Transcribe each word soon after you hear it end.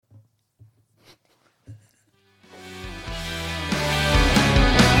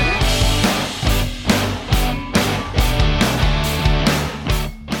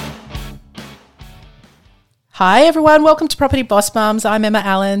Hi everyone, welcome to Property Boss Mums. I'm Emma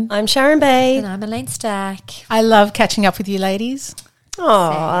Allen. I'm Sharon Bay. And I'm Elaine Stack. I love catching up with you ladies.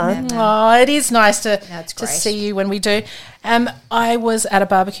 Oh, it is nice to see you when we do. I was at a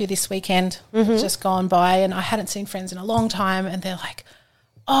barbecue this weekend, just gone by, and I hadn't seen friends in a long time, and they're like,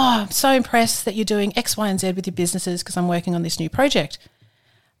 oh, I'm so impressed that you're doing X, Y, and Z with your businesses because I'm working on this new project.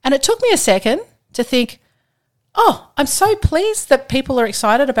 And it took me a second to think, oh, I'm so pleased that people are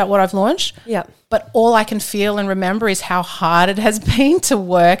excited about what I've launched. Yeah. But all I can feel and remember is how hard it has been to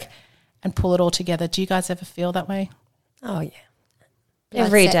work and pull it all together. Do you guys ever feel that way? Oh, yeah.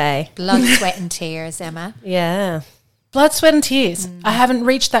 Every day. Blood, sweat and tears, Emma. Yeah. Blood, sweat and tears. I haven't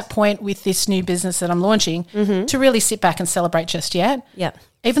reached that point with this new business that I'm launching to really sit back and celebrate just yet. Yeah.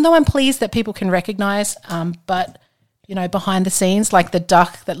 Even though I'm pleased that people can recognise, but, you know, behind the scenes, like the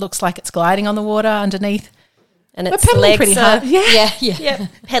duck that looks like it's gliding on the water underneath. And We're it's pedaling pretty hard. Yeah.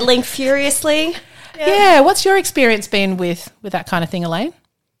 Pedaling furiously. Yeah. What's your experience been with that kind of thing, Elaine?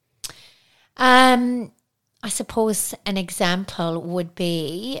 I suppose an example would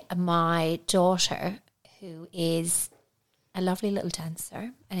be my daughter, who is a lovely little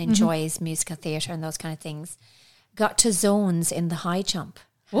dancer and enjoys musical theatre and those kind of things, got to zones in the high jump.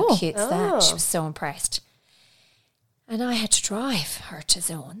 How cute's that? She was so impressed. And I had to drive her to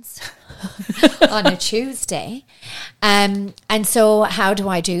zones on a Tuesday. And so how do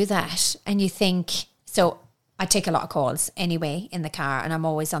I do that? And you think, so I take a lot of calls anyway in the car, and I'm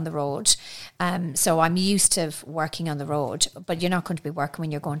always on the road. So I'm used to working on the road, but you're not going to be working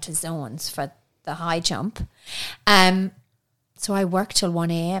when you're going to zones for the high jump. So I worked till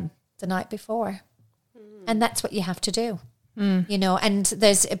 1 a.m. the night before. And that's what you have to do, you know, and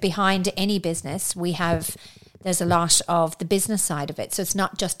there's behind any business, there's a lot of the business side of it. So it's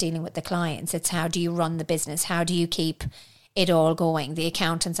not just dealing with the clients. It's how do you run the business? How do you keep it all going? The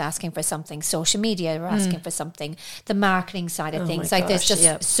accountant's asking for something. Social media are asking for something. The marketing side of things. Like there's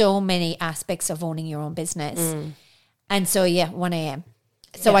just so many aspects of owning your own business. And so, 1 a.m.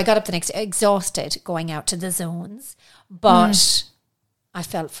 So I got up the next exhausted going out to the zones. But I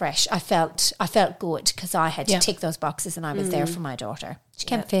felt fresh. I felt good because I had to tick those boxes and I was there for my daughter. She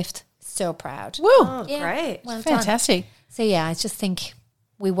came 5th. So proud. Woo. Oh, great. Well Fantastic. done. So, I just think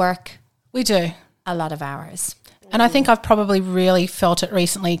we work We do. a lot of hours. And I think I've probably really felt it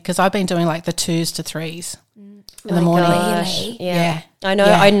recently because I've been doing like the 2s to 3s in the morning. Really? Yeah. I know.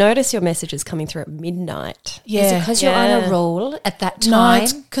 Yeah. I notice your messages coming through at midnight. Yeah. Is it because you're on a roll at that No, time?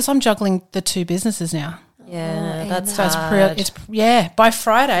 it's because I'm juggling the 2 businesses now. Yeah, that's So hard. by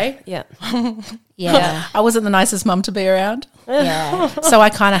Friday, Yeah. Yeah. I wasn't the nicest mum to be around. Yeah. So I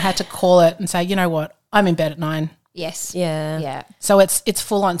kind of had to call it and say, you know what, I'm in bed at 9. Yes. Yeah. Yeah. So it's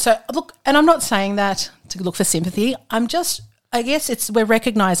full on. So look, and I'm not saying that to look for sympathy. I guess we're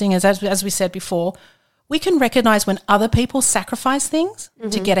recognizing, as we said before, we can recognize when other people sacrifice things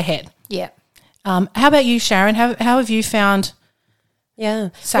to get ahead. Yeah. How about you, Sharon? How have you found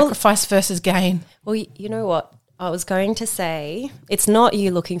sacrifice versus gain? Well, you know what? I was going to say it's not you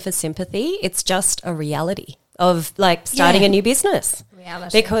looking for sympathy. It's just a reality of like starting a new business.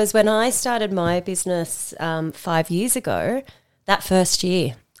 Reality. Because when I started my business 5 years ago, that first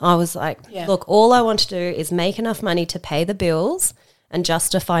year, I was like, look, all I want to do is make enough money to pay the bills and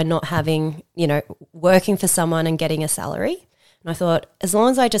justify not having, working for someone and getting a salary. And I thought, as long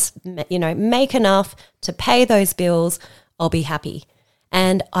as I just, make enough to pay those bills, I'll be happy.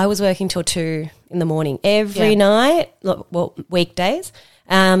 And I was working till 2 in the morning every night, well, weekdays.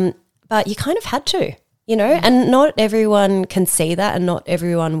 But you kind of had to, and not everyone can see that and not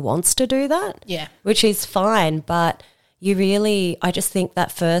everyone wants to do that. Yeah. Which is fine. But I just think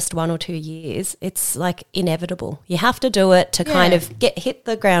that first 1 or 2 years, it's like inevitable. You have to do it to kind of hit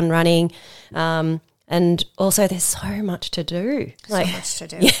the ground running. And also there's so much to do. So much to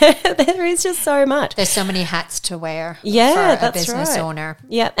do. Yeah, there is just so much. There's so many hats to wear for that's a business right. owner.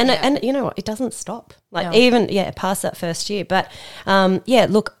 Yeah, and you know what? It doesn't stop. Even past that first year. But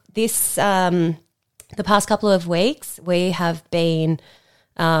look, this the past couple of weeks we have been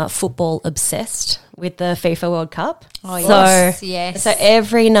football obsessed with the FIFA World Cup. Oh, yes. So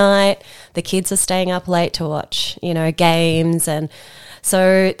every night the kids are staying up late to watch, games, and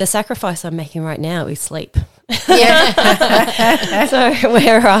so the sacrifice I'm making right now is sleep. Yeah. So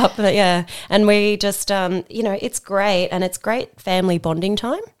we're up, and we just, it's great, and it's great family bonding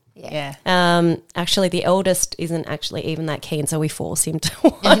time. Yeah. Actually, the eldest isn't actually even that keen, so we force him to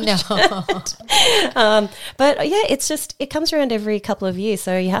watch No. But it's just, it comes around every couple of years,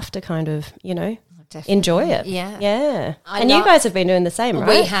 so you have to kind of, enjoy it. Yeah. And you guys have been doing the same, right?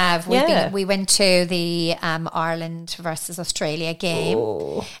 We have. We went to the Ireland versus Australia game.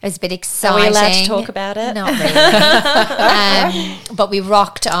 Ooh. It was a bit exciting. Are we allowed to talk about it? Not really. But we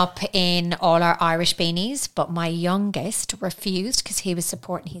rocked up in all our Irish beanies, but my youngest refused because he was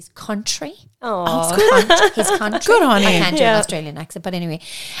supporting his country. Oh, his country. Good on him. I can't do an Australian accent, but anyway.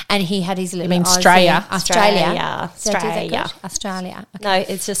 And he had his little Australia. Australia. Australia. Australia. Okay. No,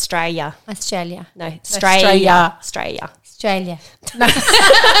 it's Australia. Australia. No, Australia. Australia. Australia. That's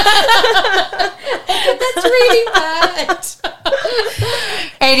really bad.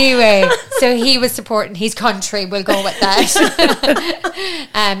 Anyway, so he was supporting his country. We'll go with that.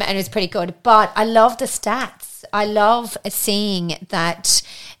 And it was pretty good. But I love the stats. I love seeing that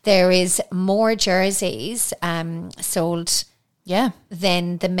there is more jerseys sold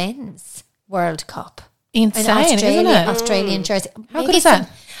than the men's World Cup. Insane, isn't it? Australian jersey. How good is that?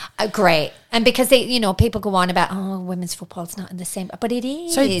 Great. And because people go on about, women's football's not in the same, but it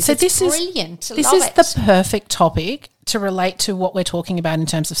is. So it's brilliant. This is the perfect topic to relate to what we're talking about in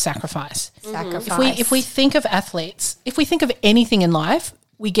terms of sacrifice. If we think of athletes, if we think of anything in life,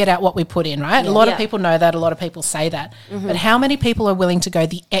 we get out what we put in, right? Yeah. A lot of people know that. A lot of people say that. Mm-hmm. But how many people are willing to go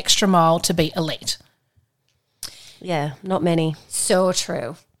the extra mile to be elite? Yeah, not many. So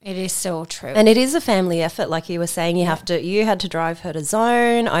true. It is so true. And it is a family effort, like you were saying. You had to drive her to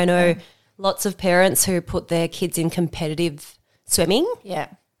zone. I know lots of parents who put their kids in competitive swimming. Yeah.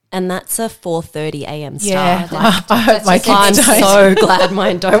 And that's a 4:30 a.m. start. Yeah, I hope my kids I'm so glad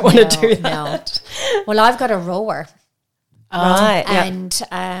mine don't want to do that. No. Well, I've got a rower. Right.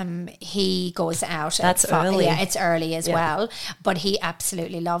 And he goes out. That's early. Yeah, it's early as well. But he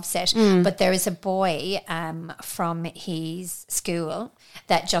absolutely loves it. But there is a boy from his school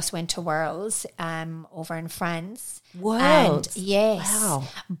that just went to Worlds over in France. Worlds? And yes. Wow.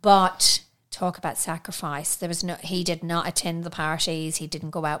 But talk about sacrifice. He did not attend the parties. He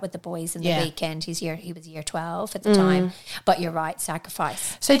didn't go out with the boys in the weekend. He was year 12 at the time. But you're right,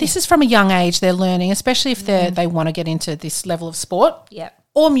 sacrifice. So this is from a young age they're learning, especially if they want to get into this level of sport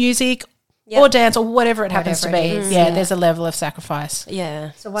or music or dance or whatever it happens to be. There's a level of sacrifice.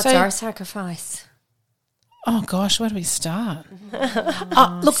 Yeah. So what's our sacrifice? Oh gosh, where do we start?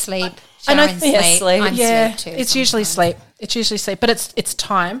 Look, sleep. Sleep. I'm sleep too. It's usually sleep. But it's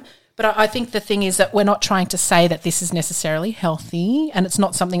time. But I think the thing is that we're not trying to say that this is necessarily healthy, and it's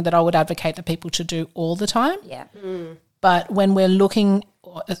not something that I would advocate that people should do all the time. Yeah. But when we're looking,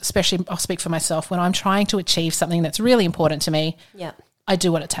 especially I'll speak for myself, when I'm trying to achieve something that's really important to me, I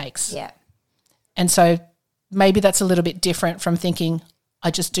do what it takes. Yeah. And so maybe that's a little bit different from thinking I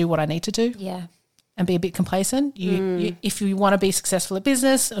just do what I need to do. Yeah. And be a bit complacent. You if you want to be successful at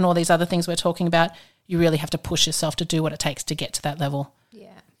business and all these other things we're talking about, you really have to push yourself to do what it takes to get to that level. Yeah.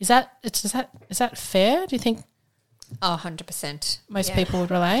 Is that fair? Do you think 100%. Most people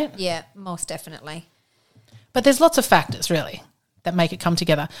would relate? Yeah, most definitely. But there's lots of factors really that make it come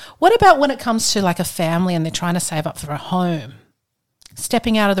together. What about when it comes to like a family and they're trying to save up for a home?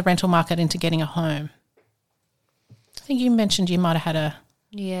 Stepping out of the rental market into getting a home. I think you mentioned you might have had a...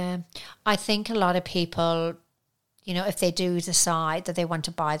 Yeah. I think a lot of people, if they do decide that they want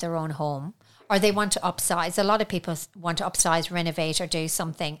to buy their own home or they want to upsize, a lot of people want to upsize, renovate or do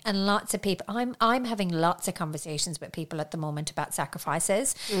something. And lots of people, I'm having lots of conversations with people at the moment about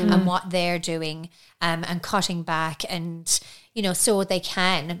sacrifices and what they're doing and cutting back and, so they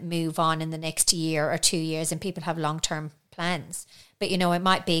can move on in the next year or 2 years, and people have long-term plans. But, it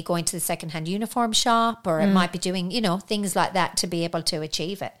might be going to the secondhand uniform shop or it might be doing, things like that to be able to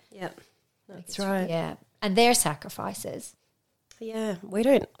achieve it. Yep, that's right. Yeah, and their sacrifices. Yeah,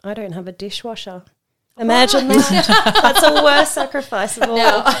 I don't have a dishwasher. Imagine that. That's a worse sacrifice of all.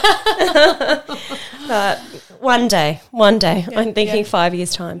 No. But one day, I'm thinking 5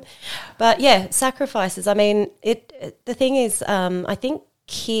 years' time. But yeah, sacrifices. I mean, the thing is, I think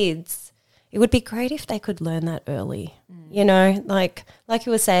kids, it would be great if they could learn that early. Like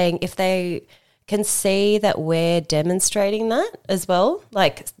you were saying, if they can see that we're demonstrating that as well,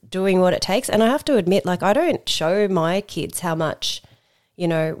 like doing what it takes. And I have to admit, like, I don't show my kids how much,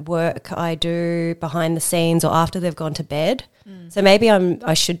 work I do behind the scenes or after they've gone to bed. So maybe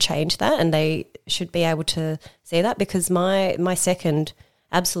I should change that, and they should be able to see that, because my second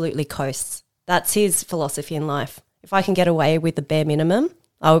absolutely coasts. That's his philosophy in life. If I can get away with the bare minimum,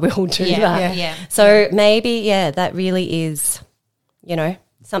 I will do that. Yeah. So maybe, that really is,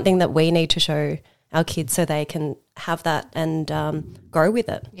 something that we need to show our kids so they can have that and grow with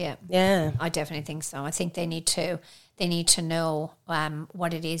it. Yeah. Yeah. I definitely think so. I think they need to know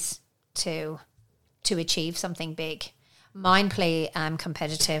what it is to achieve something big. Mine play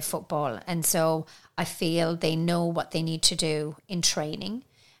competitive football, and so I feel they know what they need to do in training.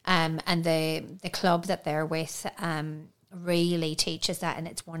 And the club that they're with really teaches that, and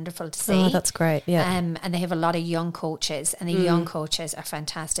it's wonderful to see. Oh, that's great. Yeah. And they have a lot of young coaches, and the young coaches are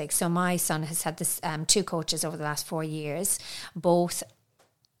fantastic. So my son has had this 2 coaches over the last 4 years, both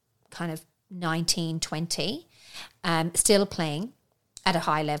kind of 19, 20, still playing at a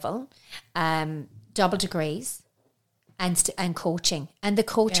high level, double degrees, and coaching. And the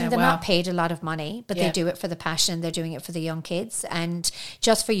coaching, they're not paid a lot of money, but they do it for the passion. They're doing it for the young kids. And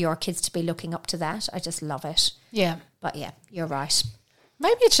just for your kids to be looking up to that, I just love it. Yeah. But yeah, you're right.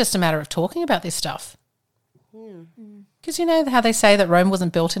 Maybe it's just a matter of talking about this stuff. Because you know how they say that Rome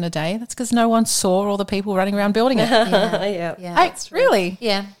wasn't built in a day? That's because no one saw all the people running around building it. Yeah. Hey, really?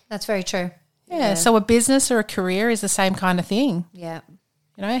 Yeah, that's very true. Yeah, so a business or a career is the same kind of thing. Yeah.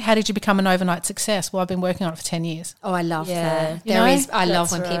 You know, how did you become an overnight success? Well, I've been working on it for 10 years. Oh, I love that. I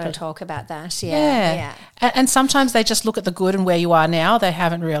love when people talk about that. Yeah. And sometimes they just look at the good and where you are now. They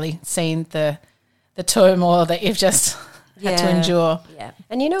haven't really seen the turmoil that you've just had to endure. Yeah.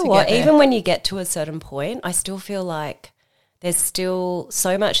 And you know what? Even when you get to a certain point, I still feel like there's still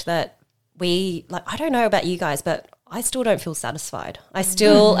so much that I don't know about you guys, but I still don't feel satisfied. I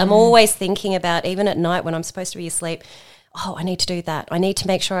still am always thinking about, even at night when I'm supposed to be asleep, oh, I need to do that. I need to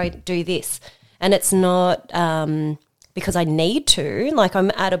make sure I do this. And it's not because I need to. Like,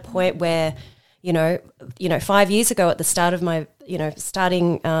 I'm at a point where, you know, 5 years ago at the start of my,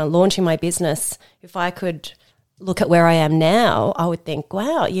 launching my business, if I could look at where I am now, I would think,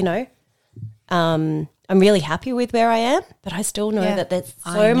 wow, I'm really happy with where I am, but I still know that there's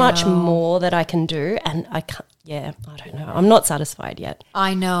so much more that I can do, and I can't. Yeah, I don't know. I'm not satisfied yet.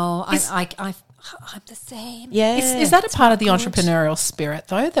 I know. I'm the same. Yeah. Is that a part of the entrepreneurial spirit,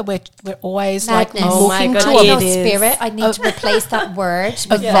 though, that we're always madness. Looking to spirit? I need to replace that word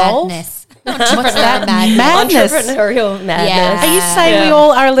with madness. What's that? Madness. Entrepreneurial madness. Yeah. Are you saying we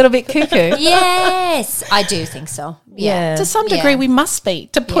all are a little bit cuckoo? Yes, I do think so. Yeah. To some degree, we must be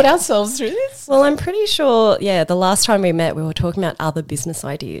to put ourselves through this. Well, I'm pretty sure, the last time we met, we were talking about other business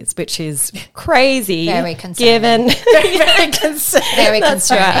ideas, which is crazy. Very concerning. Very concerning. Very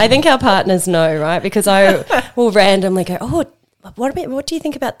concerning. Right. I think our partners know, right? Because I will randomly go, oh, what do you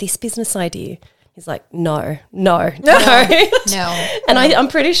think about this business idea? He's like, no. No. And I'm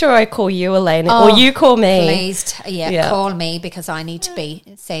pretty sure I call you, Elaine, or you call me. Please, call me, because I need to be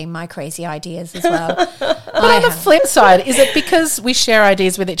saying my crazy ideas as well. But on the flip side, is it because we share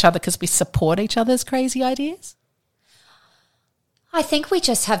ideas with each other because we support each other's crazy ideas? I think we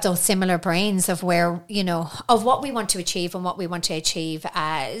just have those similar brains of where, of what we want to achieve and what we want to achieve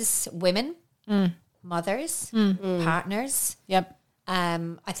as women, mothers, partners. Yep.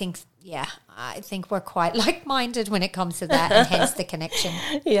 I think we're quite like-minded when it comes to that, and hence the connection.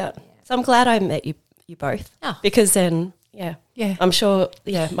 Yeah. So I'm glad I met you both. Oh. Because then, I'm sure,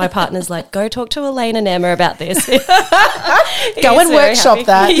 my partner's like, go talk to Elaine and Emma about this. Go and workshop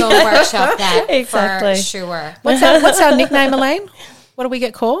that. Go workshop that, exactly. for sure. What's our nickname, Elaine? What do we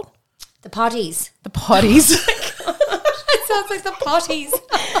get called? The potties. The potties. It sounds like the potties.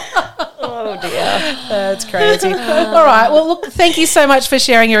 Oh, dear. That's crazy. All right. Well, look, thank you so much for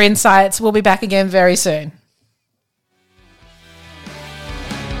sharing your insights. We'll be back again very soon.